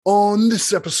On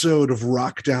this episode of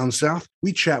Rock Down South,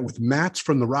 we chat with Mats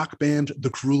from the rock band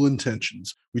The Cruel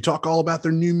Intentions. We talk all about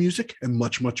their new music and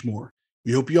much, much more.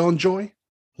 We hope you all enjoy.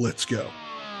 Let's go.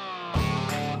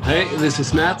 Hey, this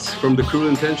is Mats from The Cruel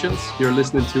Intentions. You're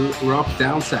listening to Rock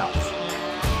Down South.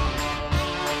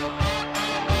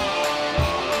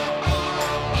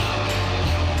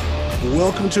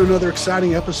 Welcome to another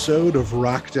exciting episode of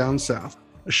Rock Down South,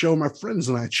 a show my friends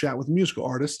and I chat with musical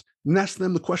artists and ask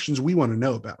them the questions we want to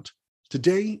know about.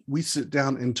 Today, we sit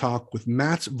down and talk with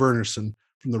Mats Wernersson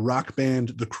from the rock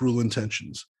band The Cruel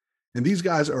Intentions. And these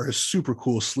guys are a super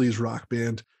cool sleaze rock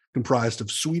band comprised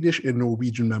of Swedish and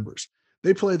Norwegian members.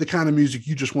 They play the kind of music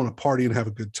you just want to party and have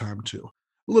a good time to.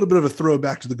 A little bit of a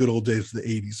throwback to the good old days of the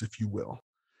 80s, if you will.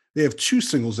 They have 2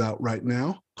 singles out right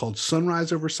now called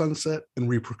Sunrise Over Sunset and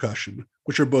Repercussion,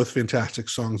 which are both fantastic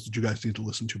songs that you guys need to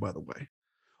listen to, by the way.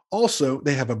 Also,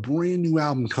 they have a brand new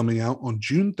album coming out on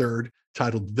June 3rd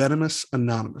titled Venomous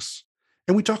Anonymous.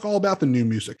 And we talk all about the new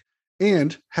music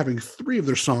and having 3 of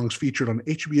their songs featured on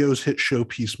HBO's hit show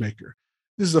Peacemaker.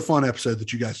 This is a fun episode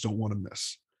that you guys don't want to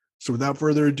miss. So without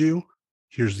further ado,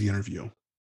 here's the interview.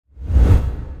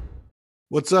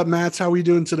 What's up, Mats? How are we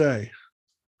doing today?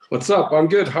 What's up? I'm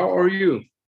good. How are you?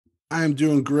 I am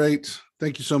doing great.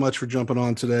 Thank you so much for jumping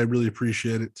on today. I really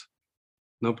appreciate it.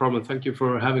 No problem. Thank you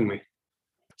for having me.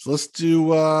 So let's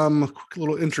do a quick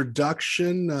little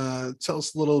introduction. Tell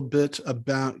us a little bit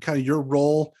about kind of your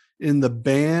role in the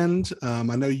band. I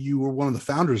know you were one of the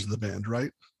founders of the band, right?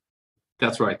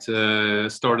 That's right.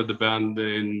 Started the band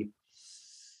in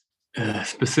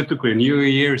specifically New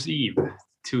Year's Eve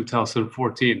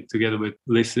 2014 together with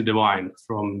Lizzie Devine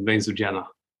from Veins of Jenna.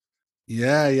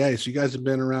 Yeah. So you guys have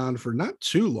been around for not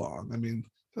too long. I mean,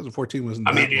 2014 wasn't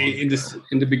that long.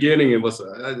 In the beginning, it was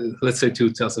let's say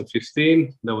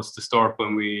 2015. That was the start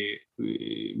when we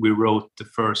wrote the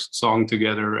first song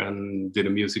together and did a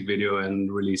music video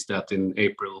and released that in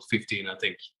April 15, I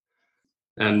think.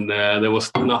 And there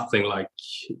was nothing like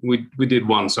we did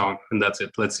one song and that's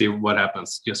it. Let's see what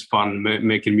happens. Just fun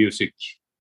making music.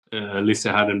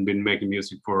 Lisa hadn't been making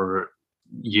music for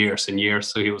years and years,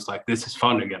 so he was like, "This is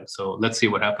fun again. So let's see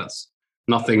what happens."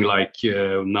 Nothing like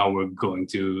now we're going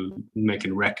to make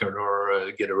a record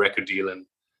or get a record deal and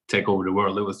take over the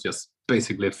world. It was just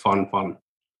basically fun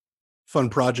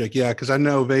project. Yeah, because I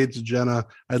know Veins of Jenna,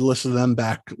 I'd listened to them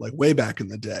way back in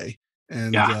the day.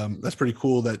 And that's pretty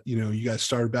cool that, you guys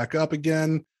started back up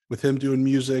again with him doing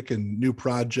music and new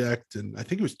project. And I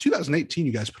think it was 2018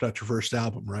 you guys put out your first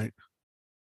album, right?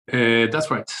 That's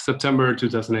right. September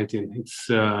 2018. It's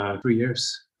 3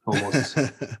 years almost.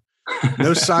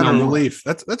 No Sign of Relief.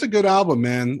 That's a good album,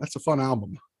 man. That's a fun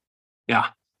album. Yeah,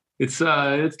 it's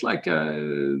like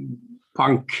a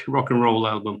punk rock and roll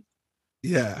album.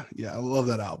 Yeah, I love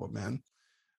that album, man.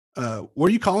 Where are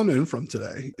you calling in from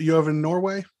today? Are you over in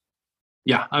Norway?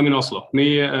 Yeah, I'm in Oslo.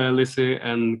 Me, Lizzie,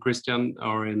 and Christian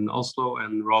are in Oslo,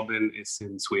 and Robin is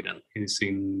in Sweden. He's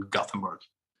in Gothenburg.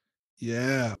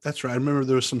 Yeah, that's right. I remember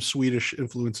there was some Swedish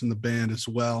influence in the band as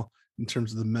well in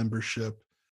terms of the membership.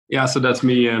 Yeah, so that's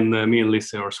me and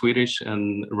Lizzie are Swedish,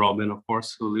 and Robin, of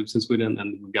course, who lives in Sweden,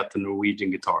 and we got the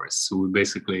Norwegian guitarist, so we're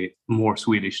basically more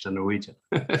Swedish than Norwegian.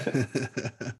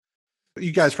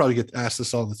 You guys probably get asked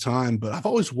this all the time, but I've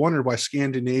always wondered why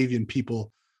Scandinavian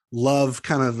people love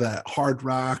kind of that hard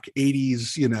rock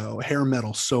 80s, hair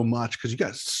metal so much, because you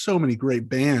got so many great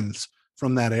bands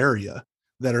from that area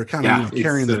that are kind of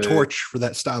carrying the torch for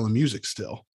that style of music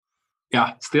still.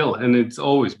 Yeah, still. And it's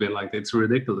always been like, it's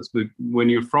ridiculous. But when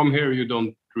you're from here, you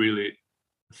don't really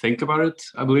think about it,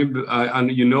 I believe. And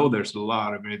there's a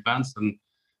lot of great bands,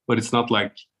 but it's not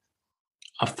like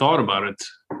I've thought about it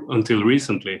until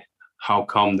recently. How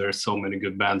come there's so many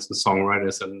good bands and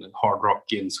songwriters and hard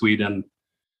rock in Sweden,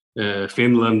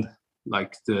 Finland,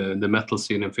 like the metal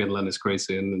scene in Finland is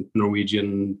crazy, and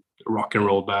Norwegian rock and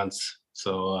roll bands.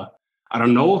 So I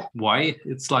don't know why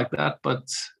it's like that, but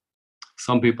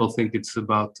some people think it's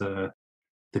about the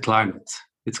climate.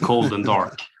 It's cold and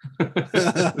dark.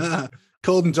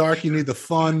 Cold and dark. You need the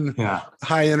fun,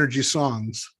 high energy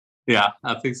songs. Yeah,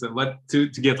 I think so. But to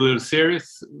get a little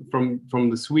serious from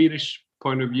the Swedish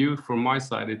point of view, from my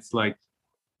side, it's like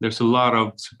there's a lot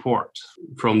of support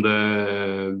from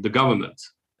the government.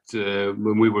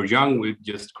 When we were young, we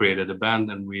just created a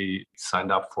band and we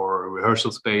signed up for a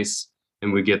rehearsal space,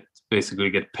 and we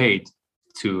basically get paid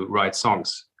to write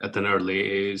songs at an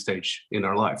early stage in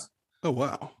our life. Oh,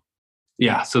 wow.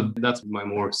 Yeah, so that's my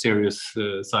more serious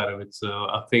side of it. So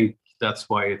I think that's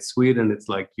why it's Sweden. It's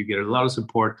like you get a lot of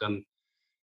support, and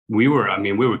we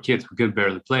were kids. We could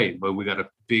barely play, but we got a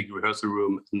big rehearsal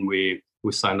room, and we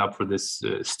we signed up for this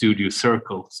studio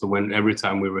circle. So when every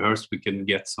time we rehearsed, we can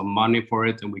get some money for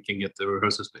it, and we can get the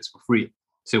rehearsal space for free.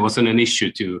 So it wasn't an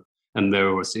issue to, and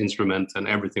there was instruments and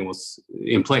everything was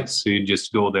in place. So you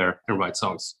just go there and write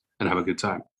songs and have a good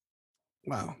time.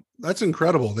 Wow, that's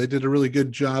incredible. They did a really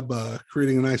good job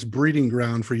creating a nice breeding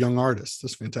ground for young artists.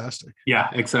 That's fantastic. Yeah,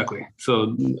 exactly.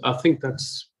 So I think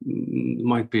that's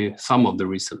might be some of the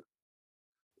reason.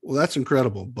 Well, that's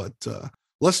incredible. But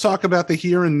let's talk about the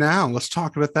here and now. Let's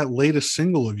talk about that latest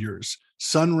single of yours,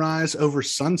 Sunrise Over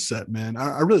Sunset, man.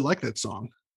 I really like that song.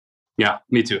 Yeah,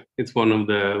 me too. It's one of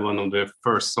the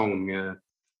first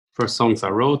songs I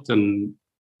wrote, and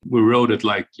we wrote it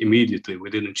like immediately. We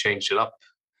didn't change it up.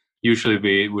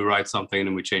 Usually we write something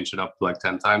and we change it up like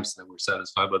 10 times and we're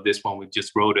satisfied. But this one, we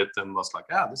just wrote it and was like,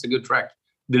 this is a good track.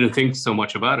 Didn't think so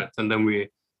much about it. And then we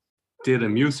did a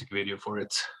music video for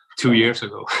it 2 years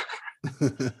ago.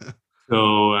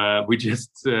 So we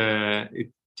just,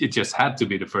 it just had to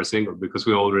be the first single because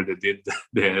we already did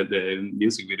the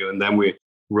music video. And then we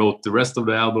wrote the rest of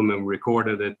the album and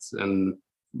recorded it. And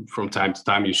from time to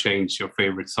time you change your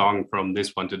favorite song from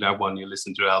this one to that one. You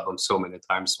listen to the album so many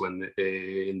times when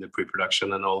in the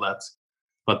pre-production and all that,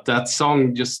 but that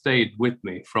song just stayed with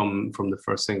me from the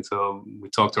first thing. So we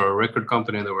talked to our record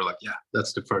company and they were like, yeah,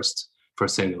 that's the first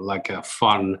single, like a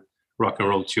fun rock and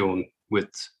roll tune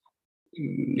with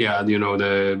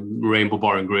the Rainbow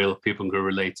Bar and Grill. People can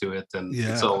relate to it, and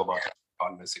it's all about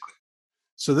fun basically.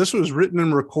 So this was written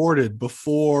and recorded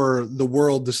before the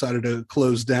world decided to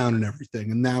close down and everything,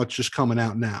 and now it's just coming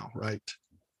out now, right?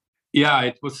 Yeah,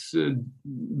 it was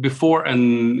before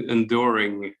and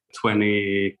during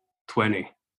 2020.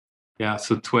 Yeah,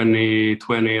 so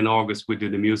 2020 in August we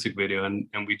did a music video, and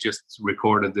we just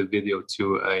recorded the video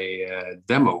to a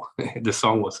demo. The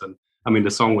song was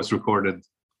recorded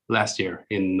last year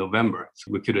in November, so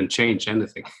we couldn't change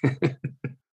anything.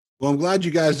 Well, I'm glad you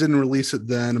guys didn't release it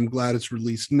then. I'm glad it's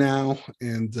released now.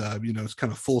 And, it's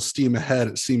kind of full steam ahead,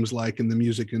 it seems like, in the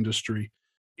music industry.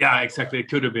 Yeah, exactly. It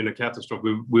could have been a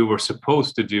catastrophe. We were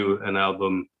supposed to do an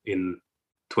album in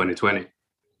 2020,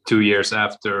 2 years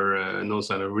after No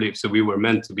Sign of Relief. So we were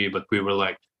meant to be, but we were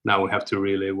like, now we have to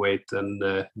really wait. And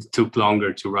it took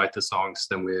longer to write the songs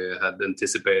than we had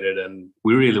anticipated. And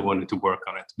we really wanted to work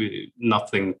on it.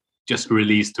 Nothing just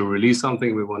released to release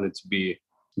something. We wanted to be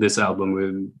this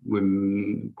album. We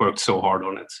worked so hard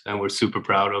on it and we're super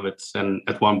proud of it. And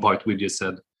at one point we just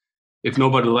said, if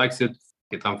nobody likes it,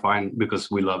 I'm fine,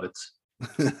 because we love it.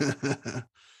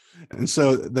 And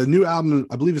so the new album,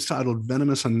 I believe, is titled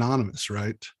Venomous Anonymous,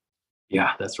 right?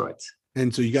 Yeah, that's right.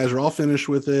 And so you guys are all finished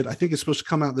with it. I think it's supposed to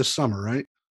come out this summer, right?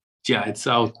 Yeah, it's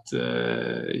out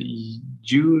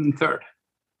June 3rd.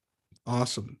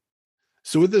 Awesome.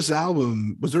 So with this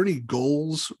album, was there any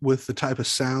goals with the type of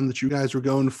sound that you guys were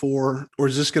going for? Or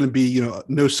is this going to be,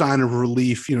 No Sign of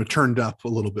Relief, turned up a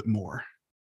little bit more?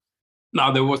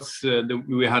 No, there was,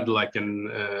 we had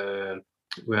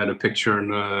we had a picture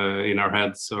in our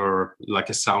heads, or like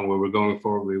a sound we were going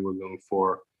for. We were going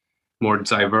for more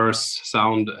diverse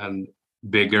sound and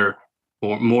bigger,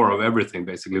 or more of everything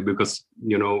basically, because,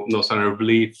 No Sign of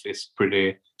Relief is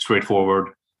pretty straightforward,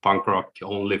 punk rock,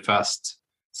 only fast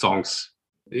songs.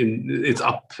 It's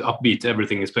upbeat,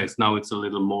 everything is paced. Now it's a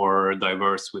little more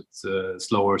diverse with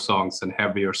slower songs and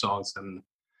heavier songs, and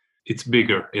it's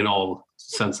bigger in all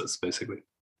senses basically.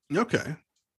 Okay.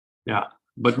 Yeah,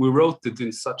 but we wrote it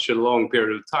in such a long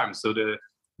period of time, so the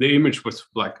image was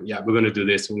like, yeah, we're going to do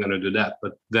this, we're going to do that,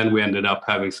 but then we ended up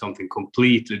having something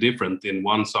completely different in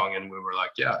one song, and we were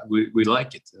like, yeah, we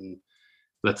like it, and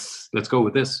let's go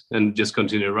with this and just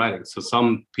continue writing. So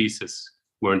some pieces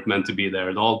weren't meant to be there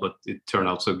at all, but it turned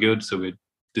out so good. So we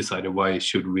decided, why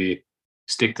should we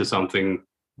stick to something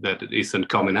that isn't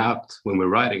coming out when we're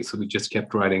writing? So we just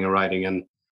kept writing and writing, and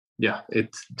yeah, it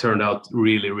turned out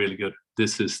really, really good.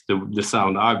 This is the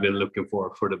sound I've been looking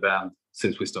for the band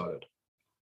since we started.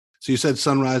 So you said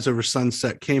Sunrise Over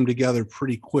Sunset came together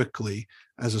pretty quickly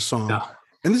as a song. Yeah.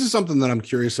 And this is something that I'm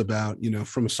curious about,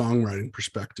 from a songwriting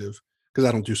perspective, because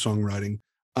I don't do songwriting.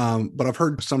 But I've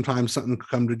heard sometimes something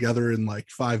come together in like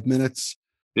 5 minutes.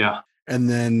 Yeah. And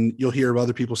then you'll hear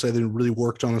other people say they really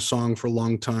worked on a song for a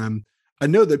long time. I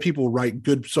know that people write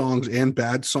good songs and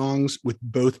bad songs with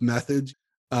both methods.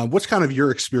 What's kind of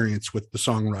your experience with the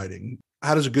songwriting?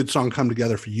 How does a good song come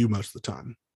together for you most of the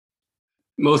time?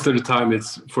 Most of the time,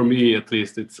 it's, for me at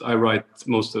least, I write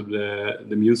most of the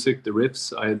music, the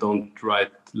riffs. I don't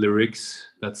write lyrics.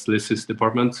 That's Liz's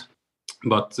department.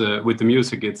 But with the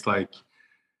music, it's like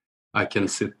I can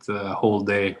sit a whole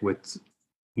day with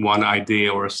one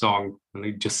idea or a song, and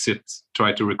I just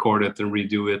try to record it and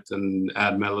redo it and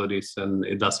add melodies, and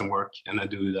it doesn't work. And I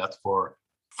do that for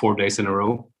 4 days in a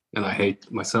row, and I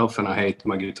hate myself, and I hate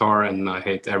my guitar, and I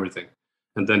hate everything.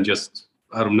 And then just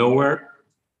out of nowhere,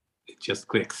 it just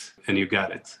clicks, and you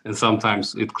got it. And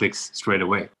sometimes it clicks straight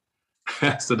away.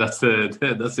 So that's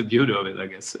the beauty of it, I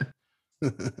guess.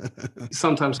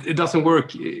 Sometimes it doesn't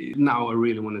work. Now I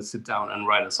really want to sit down and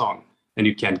write a song, and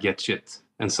you can't get shit.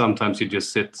 And sometimes you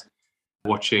just sit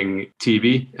watching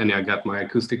TV, and I got my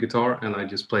acoustic guitar, and I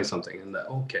just play something, and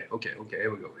okay,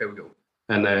 here we go.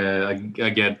 And I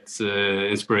get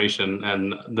inspiration,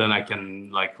 and then I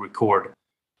can like record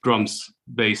drums,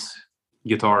 bass,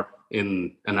 guitar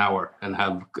in an hour and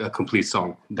have a complete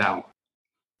song down.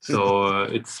 So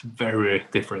it's very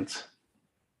different.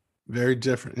 Very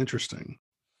different. Interesting.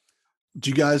 Do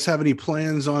you guys have any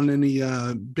plans on any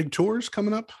big tours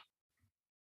coming up?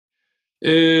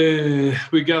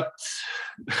 We got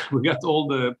all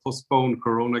the postponed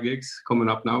Corona gigs coming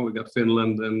up now. We got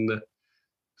Finland and the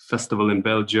festival in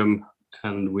Belgium,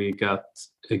 and we got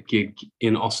a gig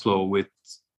in Oslo with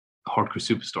Hardcore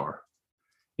Superstar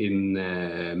in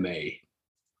May.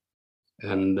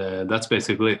 And that's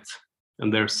basically it.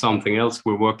 And there's something else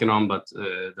we're working on, but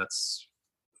that's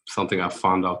something I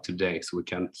found out today, so we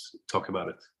can't talk about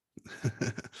it.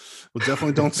 Well,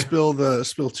 definitely don't spill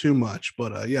too much,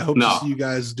 but hope to see you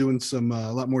guys doing some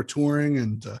a lot more touring,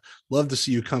 and love to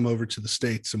see you come over to the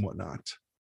States and whatnot.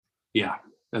 Yeah,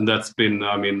 and that's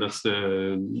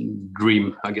the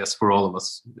dream, I guess, for all of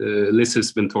us. Liz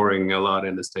has been touring a lot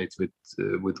in the States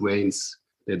with Wayne's.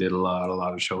 They did a lot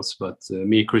of shows, but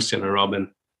me, Christian, and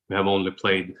Robin, we have only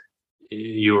played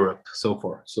Europe so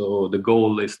far. So the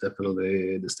goal is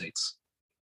definitely the States.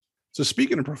 So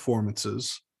speaking of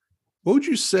performances, what would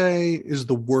you say is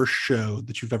the worst show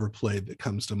that you've ever played that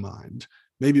comes to mind?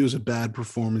 Maybe it was a bad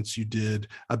performance you did,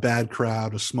 a bad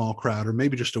crowd, a small crowd, or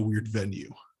maybe just a weird venue.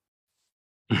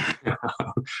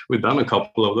 We've done a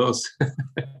couple of those,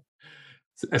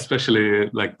 especially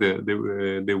like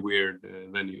the weird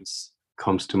venues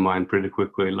comes to mind pretty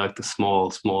quickly, like the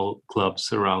small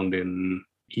clubs around in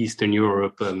Eastern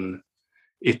Europe and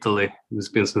Italy. There's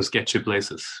been some sketchy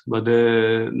places, but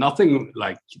nothing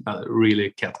like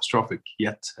really catastrophic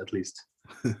yet, at least.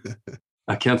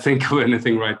 I can't think of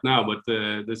anything right now, but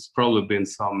there's probably been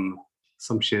some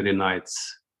shitty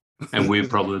nights, and we've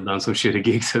probably done some shitty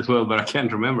gigs as well, but I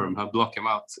can't remember them. I block them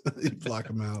out. You block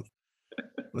them out.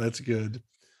 That's good.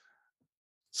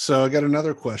 So I got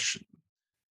another question.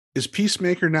 Is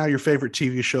Peacemaker now your favorite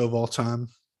TV show of all time?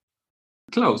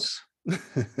 Close.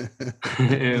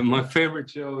 My favorite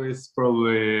show is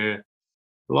probably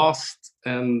Lost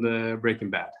and Breaking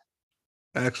Bad.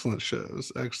 Excellent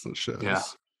shows. Yeah,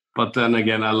 but then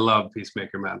again, I love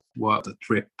Peacemaker, man. What a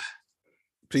trip.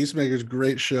 Peacemaker's a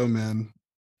great show, man.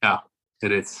 Yeah,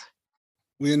 it is.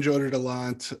 We enjoyed it a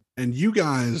lot, and you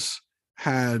guys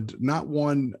had not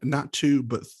one, not two,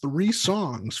 but 3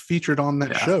 songs featured on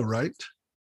that show, right?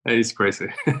 It's crazy.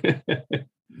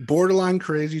 Borderline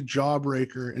Crazy,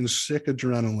 Jawbreaker, and Sick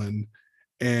Adrenaline.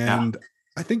 And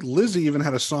I think Lizzie even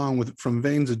had a song from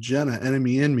Veins of Jenna,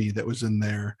 Enemy in Me, that was in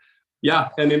there. Yeah,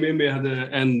 Enemy in Me had the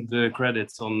end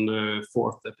credits on the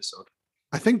 4th episode.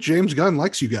 I think James Gunn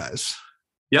likes you guys.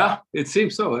 Yeah, it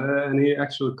seems so. And he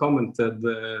actually commented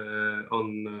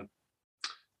on,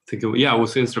 I think it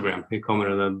was Instagram. He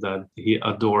commented that he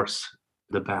adores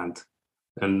the band.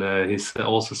 And he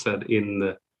also said in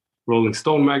the Rolling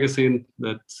Stone magazine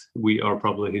that we are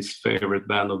probably his favorite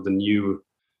band of the new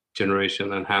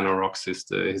generation, and Hannah Rocks is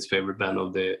his favorite band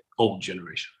of the old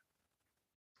generation.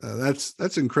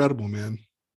 That's incredible, man.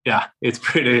 Yeah, it's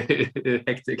pretty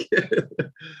hectic.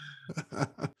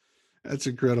 That's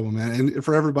incredible, man. And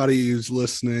for everybody who's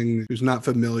listening, who's not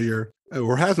familiar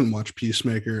or hasn't watched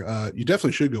Peacemaker, you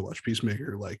definitely should go watch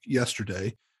Peacemaker like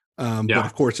yesterday. But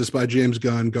of course, it's by James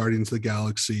Gunn, Guardians of the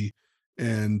Galaxy.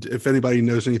 And if anybody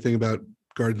knows anything about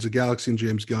Guardians of the Galaxy and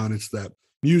James Gunn, it's that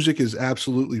music is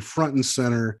absolutely front and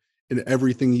center in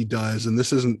everything he does. And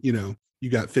this isn't, you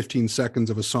got 15 seconds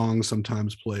of a song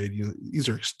sometimes played. These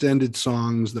are extended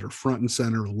songs that are front and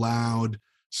center, loud.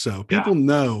 So people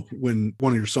know when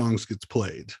one of your songs gets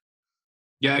played.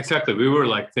 Yeah, exactly. We were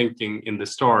like thinking in the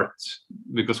start,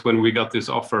 because when we got this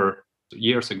offer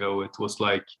years ago, it was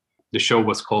like, the show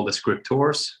was called The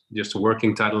Scriptors, just a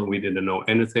working title. We didn't know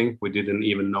anything. We didn't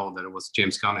even know that it was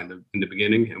James Gunn in the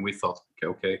beginning. And we thought,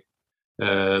 okay,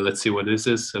 let's see what this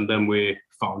is. And then we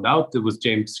found out it was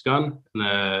James Gunn. And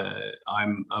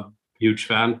I'm a huge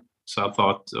fan. So I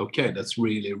thought, okay, that's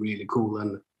really, really cool.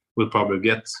 And we'll probably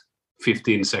get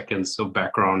 15 seconds of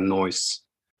background noise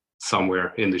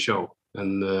somewhere in the show.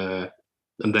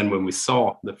 And then when we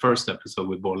saw the first episode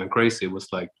with Ball and Crazy, it was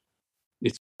like,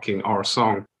 it's fucking our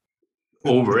song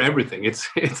over everything.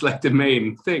 It's like the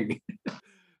main thing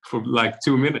for like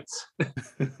 2 minutes.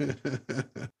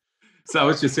 So I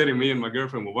was just sitting, me and my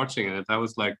girlfriend were watching it. I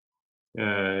was like,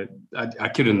 I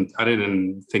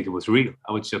didn't think it was real.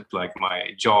 I was just like,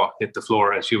 my jaw hit the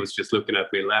floor, and she was just looking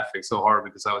at me laughing so hard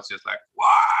because I was just like,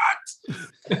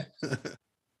 what?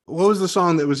 What was the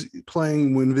song that was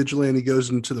playing when Vigilante goes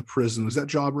into the prison? Was that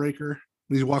Jawbreaker?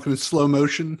 He's walking in slow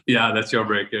motion. Yeah, that's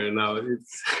Jawbreaker. Now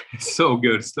it's so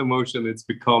good. Slow motion. It's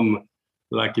become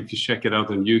like, if you check it out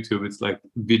on YouTube, it's like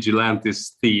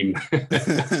Vigilante's theme.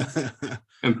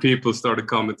 And people started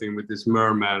commenting with this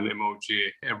merman emoji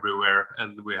everywhere,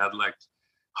 and we had like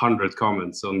 100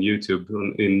 comments on YouTube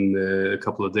in a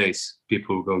couple of days.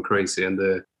 People were going crazy, and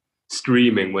the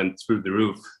streaming went through the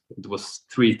roof. It was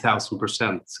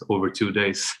 3,000% over 2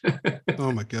 days.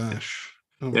 Oh my gosh.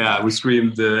 Oh my yeah, gosh. we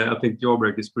streamed, I think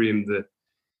Jawbreaker streamed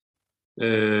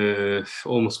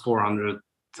almost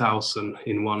 400,000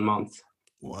 in 1 month.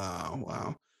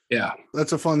 Wow. Yeah.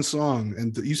 That's a fun song.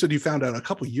 And you said you found out a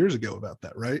couple of years ago about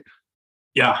that, right?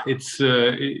 Yeah, it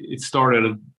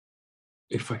started,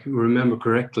 if I can remember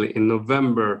correctly, in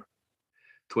November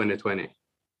 2020.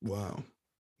 Wow.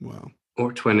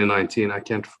 Or 2019, I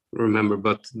can't remember,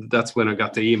 but that's when I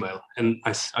got the email. And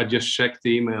I just checked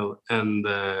the email and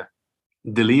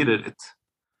deleted it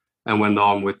and went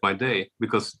on with my day,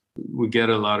 because we get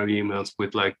a lot of emails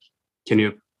with like, can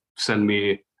you send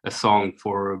me a song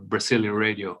for Brazilian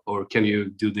radio, or can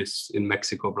you do this in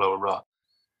Mexico, blah, blah, blah.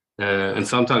 And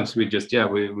sometimes we just,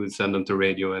 we send them to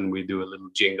radio and we do a little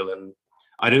jingle. And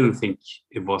I didn't think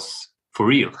it was for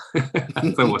real. I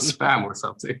thought it was spam or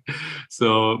something.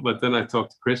 So, but then I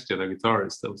talked to Christian, a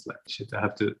guitarist. I was like, shit, I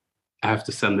have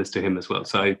to send this to him as well.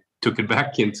 So I took it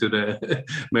back into the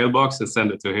mailbox and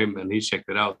sent it to him, and he checked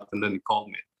it out. And then he called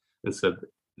me and said,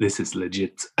 this is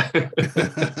legit.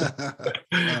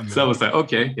 So I was like,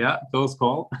 okay, yeah, close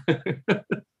call.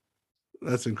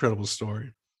 That's an incredible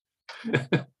story.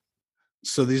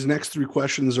 So these next 3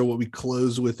 questions are what we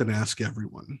close with and ask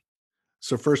everyone.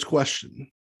 So first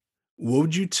question, what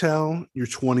would you tell your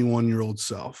 21-year-old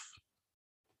self?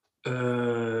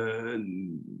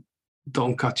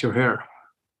 Don't cut your hair.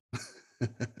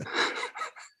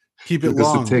 Keep it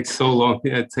because long. It takes so long.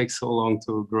 Yeah, it takes so long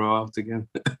to grow out again.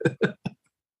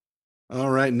 All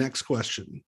right, next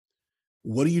question.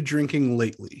 What are you drinking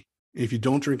lately? If you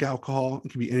don't drink alcohol,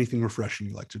 it can be anything refreshing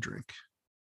you like to drink.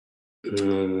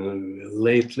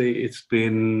 Lately, it's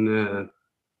been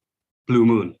Blue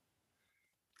Moon.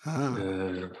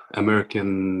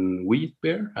 American wheat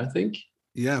beer, I think.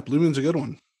 Yeah, Blue Moon's a good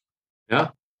one. Yeah,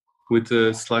 with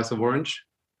a slice of orange.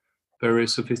 Very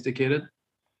sophisticated.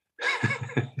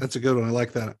 That's a good one. I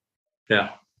like that.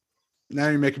 Yeah. Now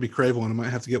you're making me crave one. I might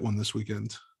have to get one this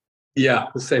weekend. Yeah,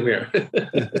 the same here.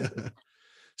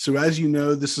 So as you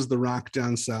know, this is the Rock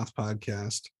Down South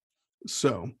podcast.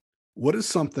 So what is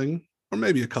something, or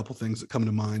maybe a couple things that come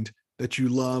to mind, that you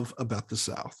love about the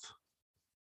South?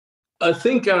 I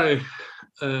think I've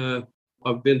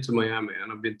been to Miami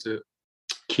and I've been to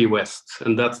Key West,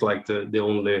 and that's like the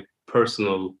only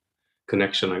personal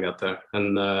connection I got there.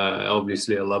 And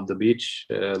obviously I love the beach,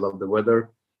 I love the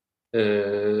weather,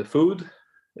 food,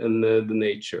 and the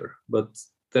nature. But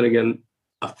then again,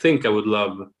 I think I would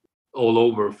love all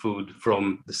over food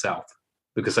from the South,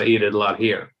 because I eat it a lot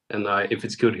here. And if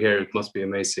it's good here, it must be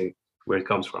amazing where it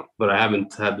comes from. But I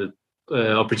haven't had the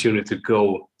opportunity to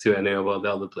go to any of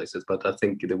the other places. But I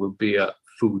think there would be a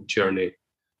food journey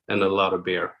and a lot of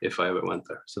beer if I ever went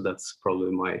there. So that's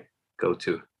probably my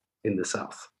go-to in the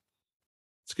South.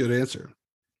 That's a good answer.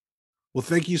 Well,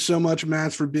 thank you so much,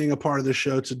 Mats, for being a part of the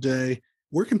show today.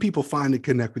 Where can people find and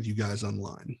connect with you guys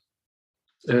online?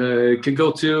 You can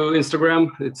go to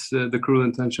Instagram. It's the Cruel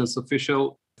Intentions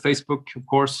Official. Facebook, of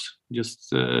course,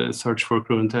 just search for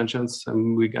Cruel Intentions.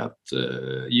 And we got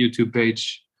YouTube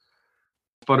page,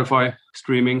 Spotify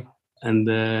streaming, and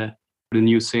the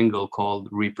new single called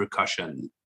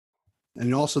Repercussion.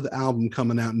 And also the album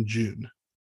coming out in June.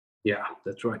 Yeah,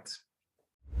 that's right.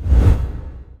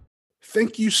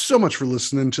 Thank you so much for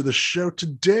listening to the show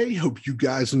today. Hope you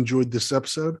guys enjoyed this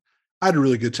episode. I had a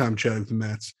really good time chatting with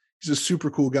Mats. He's a super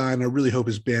cool guy, and I really hope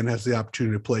his band has the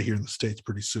opportunity to play here in the States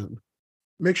pretty soon.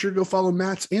 Make sure to go follow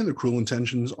Mats and the Cruel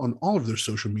Intentions on all of their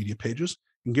social media pages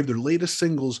and give their latest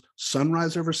singles,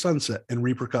 Sunrise Over Sunset and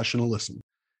Repercussion, a listen.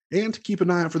 And keep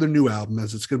an eye out for their new album,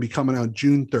 as it's going to be coming out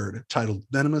June 3rd, titled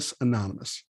Venomous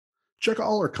Anonymous. Check out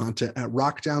all our content at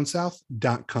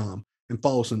rockdownsouth.com and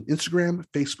follow us on Instagram,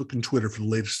 Facebook, and Twitter for the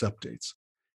latest updates.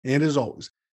 And as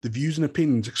always, The views and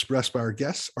opinions expressed by our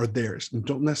guests are theirs and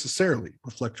don't necessarily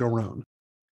reflect our own.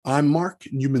 I'm Mark,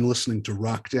 and you've been listening to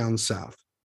Rock Down South.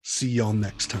 See y'all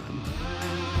next time.